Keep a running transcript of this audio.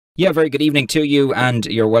Yeah, very good evening to you, and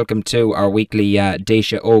you're welcome to our weekly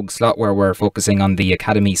Déise Óg slot, where we're focusing on the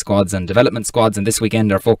academy squads and development squads. And this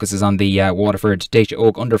weekend our focus is on the Waterford Déise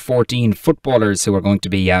Óg Under-14 footballers, who are going to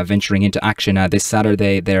be venturing into action this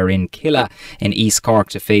Saturday. They're in Kilmac in East Cork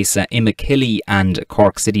to face Immakilly and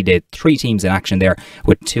Cork City. They had 3 teams in action there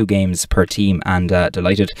with 2 games per team, and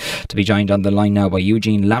delighted to be joined on the line now by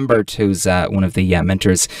Eugene Lambert, who's one of the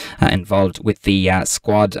mentors involved with the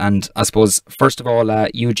squad. And I suppose, first of all,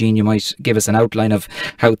 Eugene, you might give us an outline of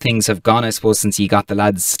how things have gone, I suppose, since you got the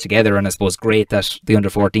lads together. And I suppose great that the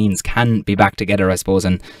under-14s can be back together, I suppose,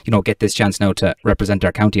 and get this chance now to represent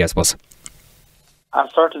our county, I suppose.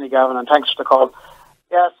 Certainly, Gavin, and thanks for the call.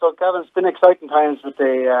 Yeah, so Gavin, it's been exciting times with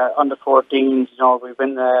the under-14s. We've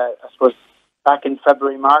been, I suppose, back in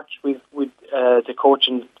February, March. We the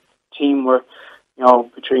coaching team were, we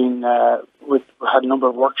had a number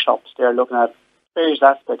of workshops there looking at various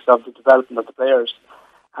aspects of the development of the players.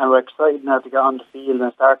 And we're excited now to get on the field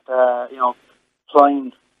and start,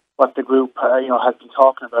 applying what the group, has been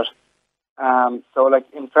talking about. So,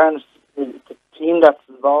 in fairness, the team that's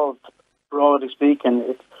involved, broadly speaking,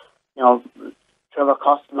 it's, Trevor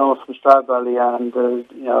Costelloe from Stradbally and,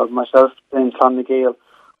 myself, and Gael,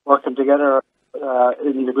 working together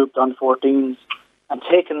in the group, the under-14s, and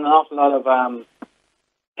taking an awful lot of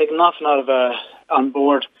on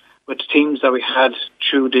board with the teams that we had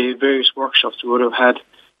through the various workshops we would have had.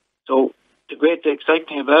 So the exciting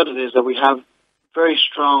thing about it is that we have very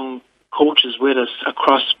strong coaches with us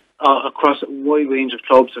across a wide range of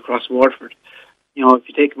clubs across Waterford. If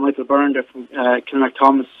you take Michael Byrne from Kilmac,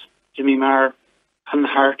 Thomas, Jimmy Maher, and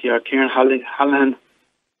Harty or Kieran Hallahan,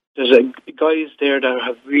 there's guys there that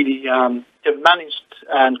have really they've managed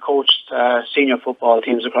and coached senior football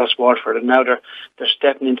teams across Waterford, and now they're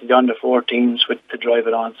stepping into the under-14s to drive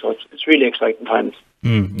it on. So it's really exciting times.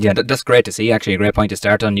 Yeah, that's great to see. Actually, a great point to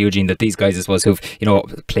start on, Eugene, that these guys, I suppose, who've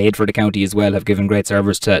played for the county as well, have given great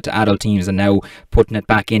service to adult teams, and now putting it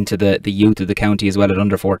back into the youth of the county as well at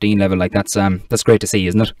under-14 level. That's great to see,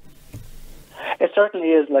 isn't it? It certainly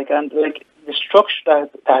is. The structure that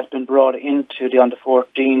has been brought into the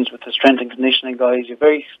under-14s with the strength and conditioning guys, you're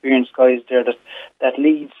very experienced guys there that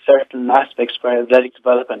lead certain aspects for athletic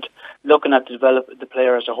development, looking at the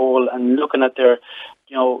player as a whole and looking at their,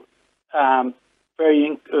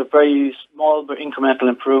 very small but incremental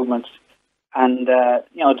improvements. And,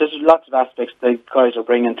 there's lots of aspects the guys are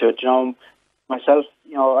bringing to it. Myself,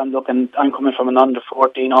 I'm coming from an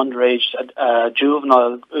under-14, underage,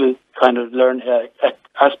 juvenile kind of learn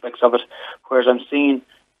aspects of it, whereas I'm seeing,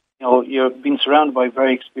 you're being surrounded by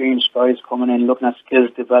very experienced guys coming in, looking at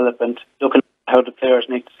skills development, looking at how the players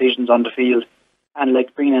make decisions on the field, and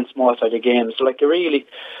bringing in small-sided games. So you're really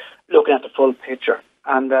looking at the full picture.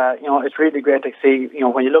 And, it's really great to see,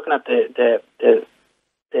 when you're looking at the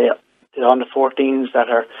under-14s that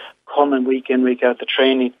are coming week in, week out, the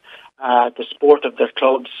training, the sport of their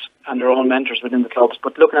clubs and their own mentors within the clubs,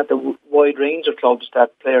 but looking at the wide range of clubs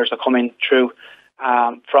that players are coming through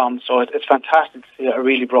from. So it's fantastic to see a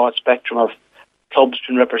really broad spectrum of clubs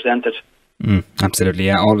being represented. Absolutely,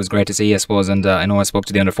 yeah. Always great to see, I suppose. And I know I spoke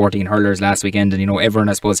to the under-14 hurlers last weekend, and everyone,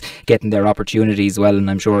 I suppose, getting their opportunities well. And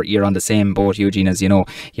I'm sure you're on the same boat, Eugene, as you're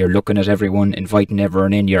looking at everyone, inviting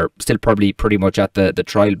everyone in. You're still probably pretty much at the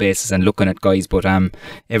trial basis and looking at guys, but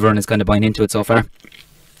everyone is kind of buying into it so far.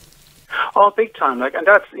 Oh, big time! And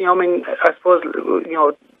that's I suppose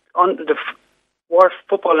on the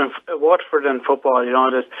football and Waterford and football,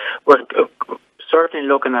 we're certainly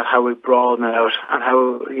looking at how we broaden it out and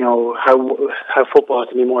how football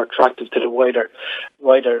can be more attractive to the wider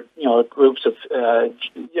groups of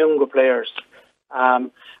younger players.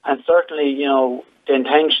 And certainly, the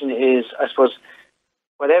intention is, I suppose,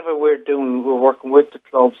 whatever we're doing, we're working with the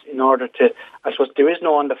clubs in order to, I suppose, there is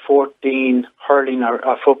no under-14 hurling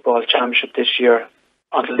or football championship this year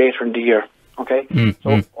until later in the year. Okay,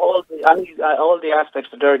 so all the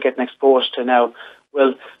aspects that they're getting exposed to now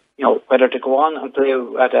will, whether they go on and play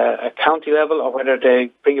at a county level or whether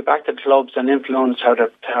they bring it back to the clubs and influence how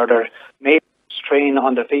they're made to train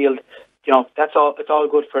on the field, that's all. It's all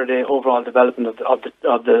good for the overall development of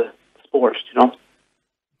the sport.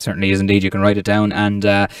 Certainly is indeed. You can write it down. And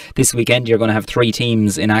this weekend you're going to have 3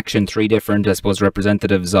 teams in action, 3 different, I suppose,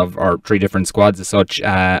 representatives of, or 3 different squads as such,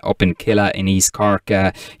 up in Kilmac in East Cork,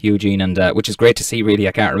 Eugene, and which is great to see, really.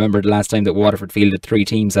 I can't remember the last time that Waterford fielded 3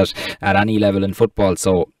 teams at any level in football,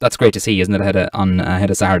 so that's great to see, isn't it, ahead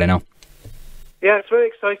of Saturday now? Yeah, it's very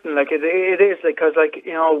exciting. It is because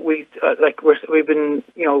we've been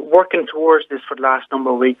working towards this for the last number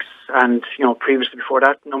of weeks, and previously before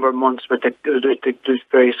that number of months with the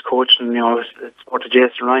various coaches,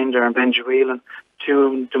 Jason Rinder and Benji Whelan,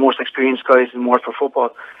 two the most experienced guys in Waterford football.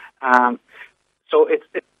 So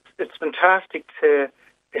it's fantastic to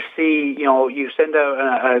see, you send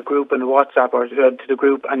out a group in the WhatsApp or to the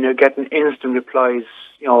group and you're getting instant replies,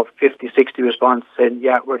 50, 60 responses saying,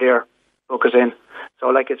 yeah, we're there, book us in.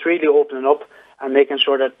 So, it's really opening up and making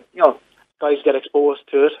sure that, guys get exposed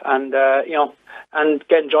to it and, and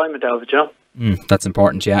get enjoyment out of it, That's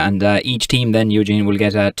important, yeah. And each team then, Eugene, will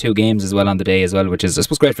get 2 games as well on the day as well, which is, I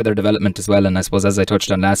suppose, great for their development as well. And I suppose, as I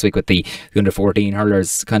touched on last week with the under-14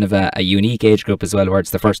 hurlers, kind of a unique age group as well, where it's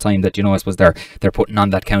the first time that, I suppose they're putting on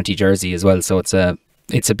that county jersey as well. So it's a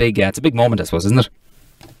big moment, I suppose, isn't it?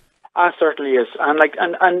 It certainly is, and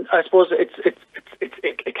I suppose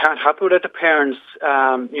it can't happen without the parents,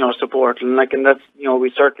 support, and that's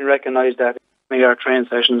we certainly recognise that in our training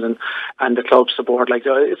sessions and the club support.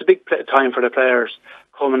 It's a big time for the players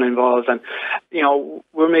coming involved, and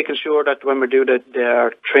we're making sure that when we do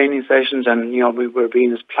their training sessions, and we're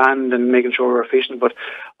being as planned and making sure we're efficient, but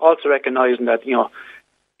also recognising that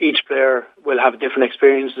each player will have different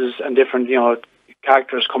experiences and different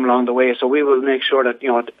characters come along the way. So we will make sure that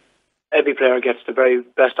every player gets the very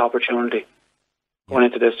best opportunity going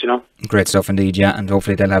into this, Great stuff indeed, yeah, and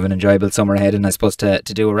hopefully they'll have an enjoyable summer ahead. And I suppose to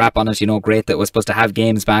do a wrap on it, great that we're supposed to have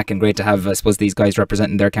games back, and great to have, I suppose, these guys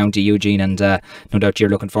representing their county, Eugene, and no doubt you're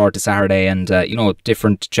looking forward to Saturday and,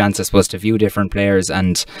 different chance, I suppose, to view different players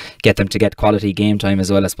and get them to get quality game time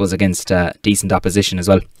as well, I suppose, against decent opposition as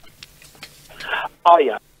well. Oh,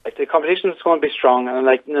 yeah. The competition is going to be strong, and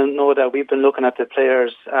know that we've been looking at the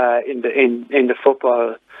players in the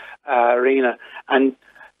football arena, and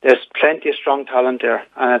there's plenty of strong talent there,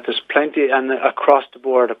 and there's plenty, and across the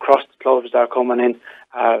board, across the clubs that are coming in,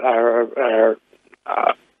 are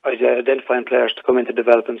identifying players to come into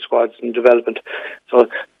development squads and development. So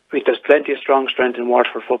there's plenty of strength in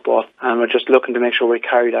Waterford football, and we're just looking to make sure we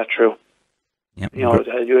carry that through. Yep.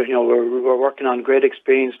 We're working on great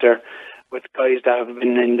experience there with guys that have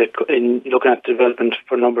been in looking at development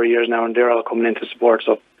for a number of years now, and they're all coming into support.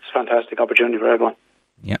 So it's a fantastic opportunity for everyone.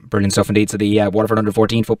 Yeah, brilliant stuff indeed. So the Waterford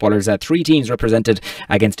Under-14 footballers, 3 teams represented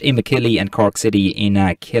against Immakilly and Cork City in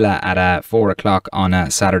Killa at 4 o'clock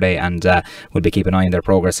on Saturday, and we'll be keeping an eye on their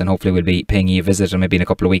progress, and hopefully we'll be paying you a visit, or maybe in a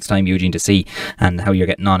couple of weeks' time, Eugene, to see and how you're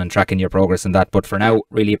getting on and tracking your progress and that. But for now,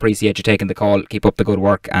 really appreciate you taking the call. Keep up the good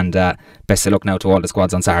work, and best of luck now to all the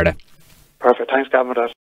squads on Saturday. Perfect. Thanks, Gavin, for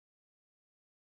that.